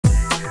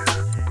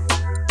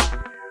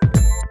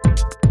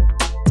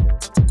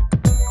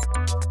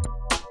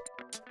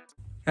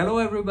Hello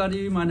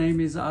everybody, my name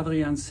is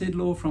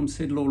Sedlo from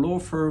Sedlo Law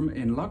Firm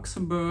in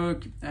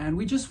Luxembourg, and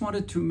we just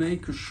wanted to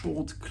make a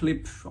short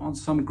clip on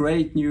some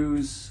great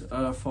news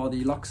for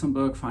the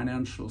Luxembourg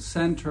Financial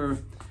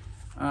Center.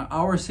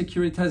 Our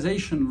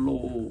securitization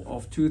law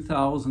of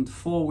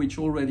 2004, which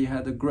already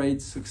had a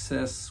great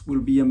success,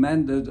 will be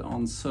amended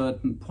on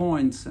certain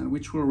points and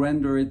which will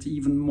render it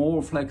even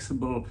more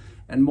flexible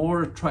and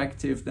more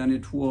attractive than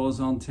it was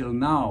until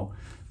now.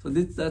 So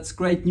that's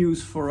great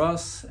news for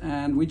us,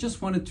 and we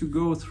just wanted to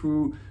go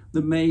through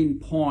the main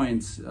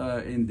points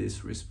in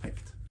this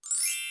respect.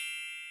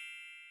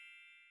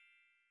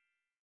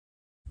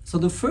 So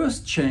the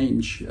first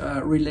change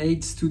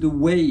relates to the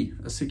way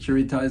a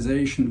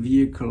securitization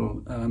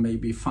vehicle may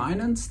be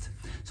financed.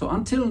 So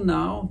until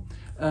now,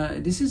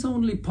 this is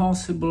only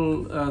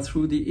possible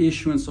through the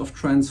issuance of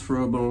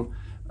transferable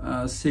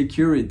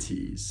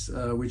securities,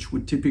 which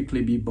would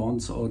typically be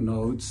bonds or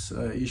notes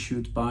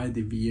issued by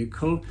the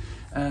vehicle.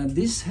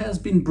 This has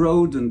been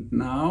broadened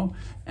now,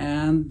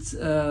 and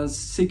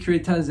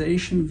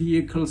securitization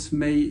vehicles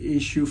may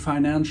issue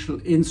financial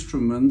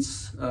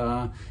instruments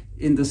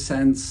in the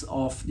sense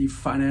of the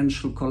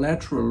financial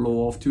collateral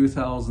law of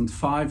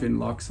 2005 in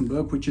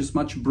Luxembourg, which is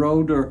much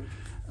broader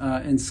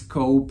in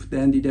scope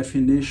than the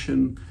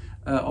definition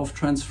of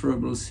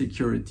transferable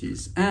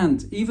securities.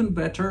 And even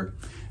better,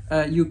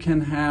 you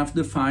can have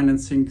the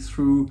financing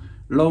through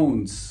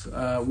loans,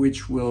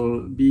 which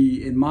will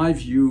be, in my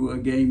view, a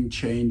game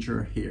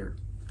changer here.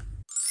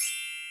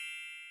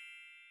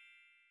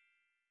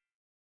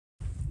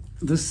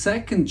 The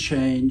second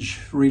change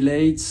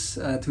relates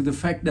to the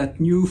fact that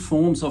new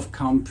forms of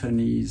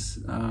companies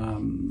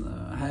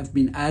have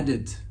been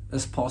added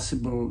as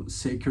possible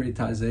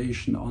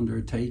securitization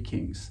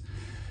undertakings.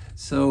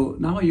 So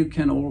now you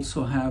can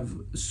also have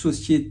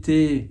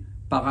sociétés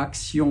par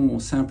action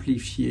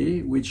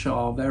simplifiées, which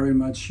are very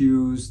much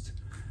used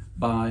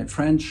by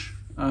French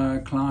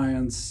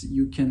clients.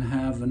 You can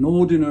have an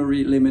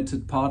ordinary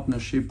limited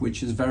partnership,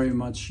 which is very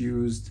much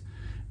used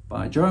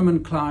by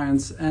German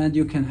clients, and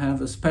you can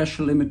have a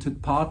special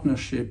limited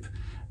partnership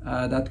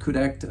that could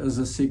act as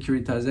a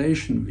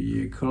securitization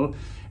vehicle.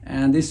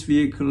 And this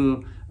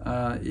vehicle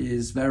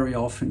is very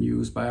often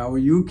used by our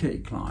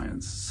UK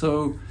clients.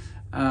 So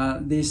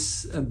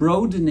this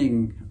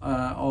broadening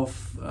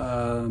of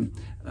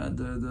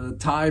the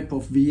type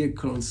of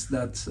vehicles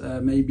that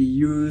may be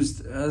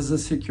used as a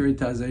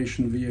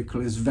securitization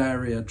vehicle is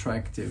very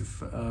attractive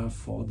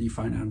for the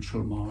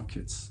financial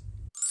markets.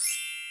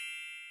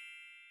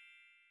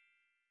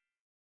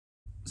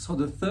 So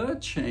the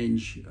third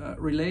change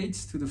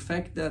relates to the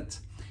fact that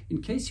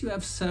in case you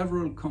have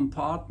several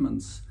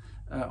compartments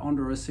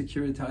under a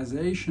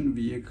securitization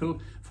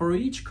vehicle, for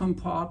each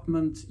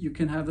compartment you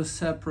can have a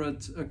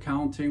separate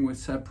accounting with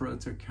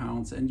separate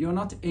accounts, and you're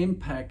not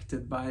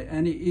impacted by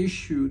any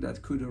issue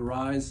that could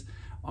arise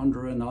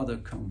under another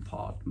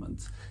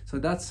compartment. So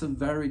that's a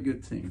very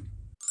good thing.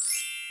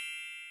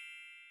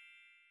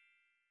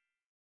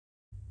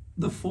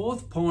 The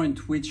fourth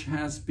point, which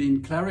has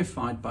been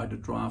clarified by the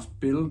draft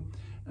bill,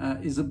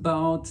 is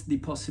about the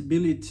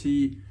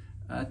possibility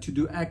to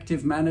do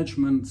active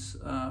management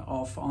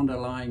of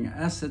underlying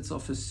assets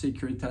of a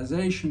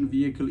securitization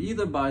vehicle,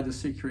 either by the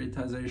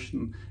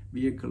securitization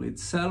vehicle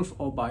itself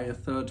or by a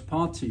third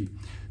party.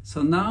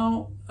 So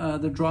now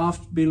the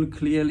draft bill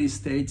clearly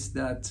states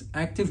that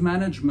active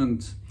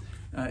management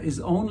is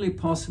only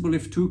possible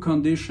if two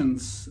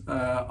conditions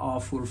are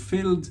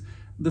fulfilled.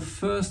 The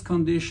first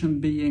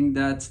condition being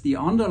that the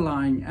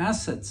underlying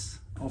assets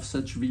of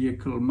such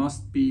vehicle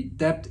must be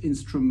debt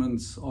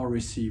instruments or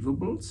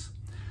receivables.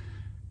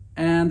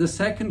 And the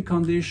second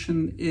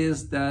condition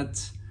is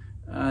that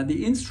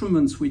the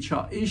instruments which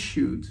are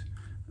issued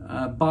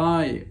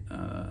by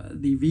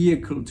the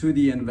vehicle to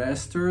the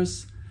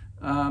investors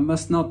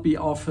must not be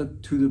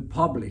offered to the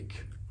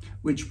public,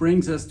 which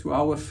brings us to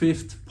our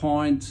fifth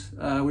point,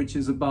 which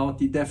is about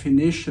the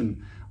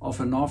definition of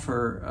an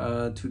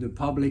offer to the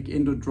public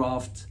in the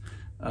draft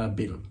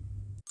bill.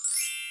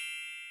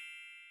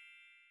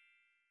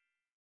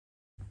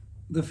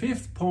 The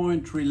fifth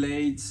point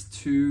relates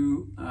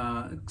to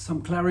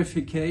some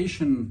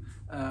clarification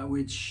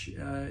which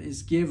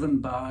is given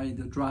by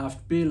the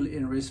draft bill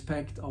in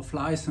respect of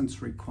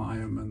license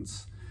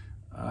requirements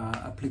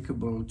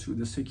applicable to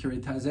the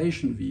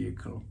securitization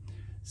vehicle.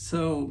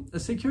 So a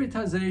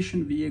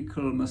securitization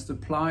vehicle must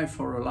apply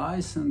for a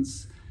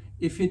license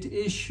if it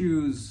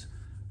issues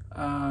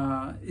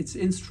its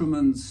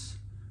instruments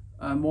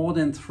more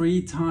than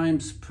 3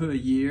 times per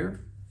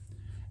year,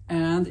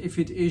 and if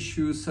it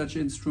issues such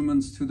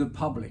instruments to the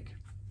public.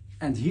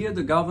 And here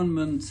the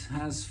government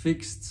has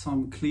fixed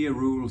some clear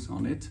rules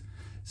on it.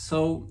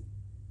 So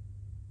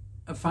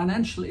a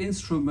financial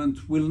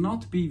instrument will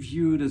not be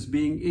viewed as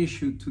being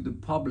issued to the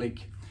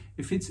public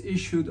if it's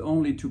issued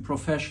only to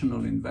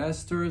professional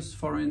investors,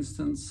 for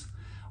instance,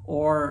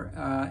 or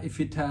if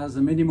it has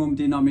a minimum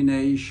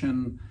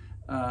denomination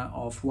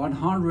of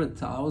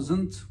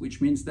 100,000,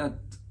 which means that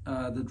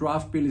the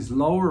draft bill is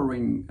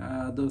lowering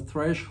the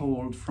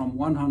threshold from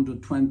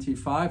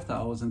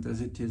 125,000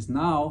 as it is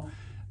now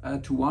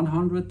to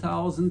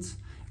 100,000,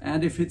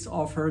 and if it's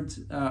offered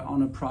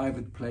on a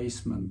private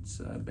placement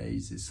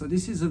basis. So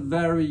this is a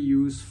very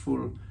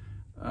useful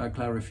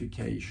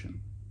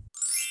clarification.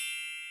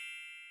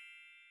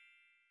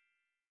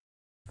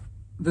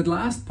 The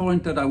last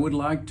point that I would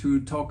like to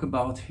talk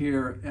about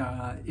here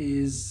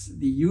is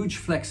the huge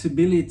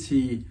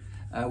flexibility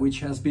which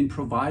has been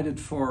provided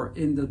for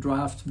in the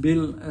draft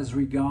bill as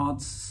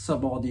regards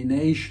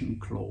subordination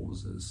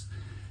clauses.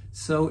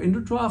 So in the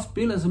draft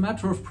bill, as a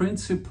matter of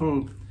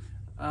principle,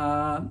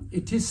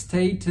 it is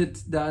stated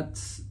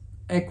that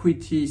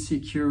equity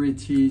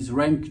securities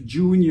rank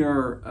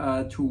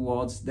junior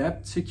towards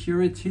debt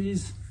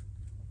securities.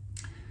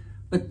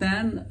 But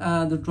then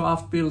the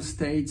draft bill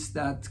states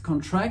that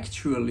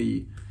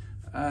contractually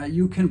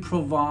you can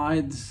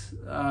provide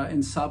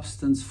in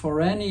substance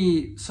for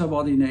any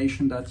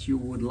subordination that you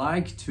would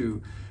like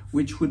to,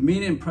 which would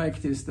mean in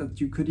practice that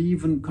you could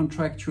even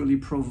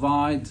contractually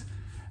provide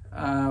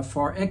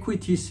for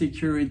equity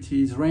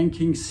securities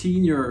ranking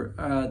senior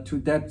to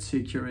debt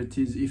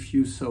securities if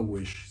you so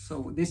wish.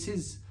 So this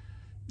is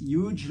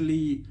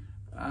hugely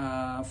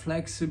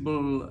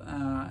flexible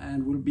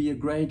and will be a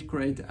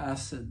great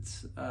asset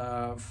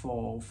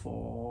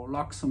for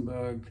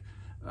Luxembourg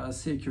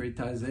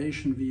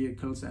securitization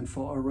vehicles and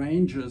for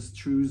arrangers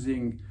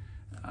choosing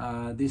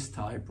this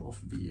type of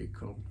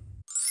vehicle.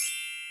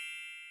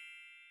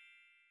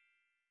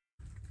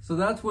 So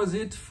that was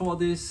it for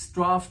this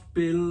draft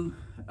bill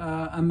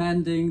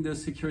amending the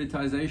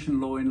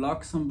securitization law in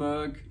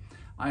Luxembourg.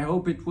 I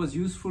hope it was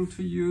useful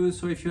to you.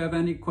 So if you have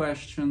any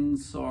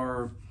questions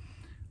or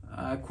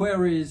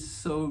queries,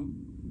 so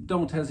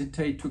don't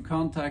hesitate to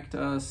contact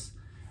us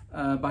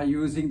by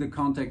using the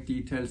contact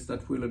details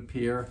that will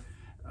appear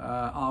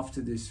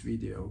after this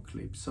video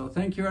clip. So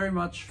thank you very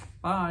much.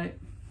 Bye.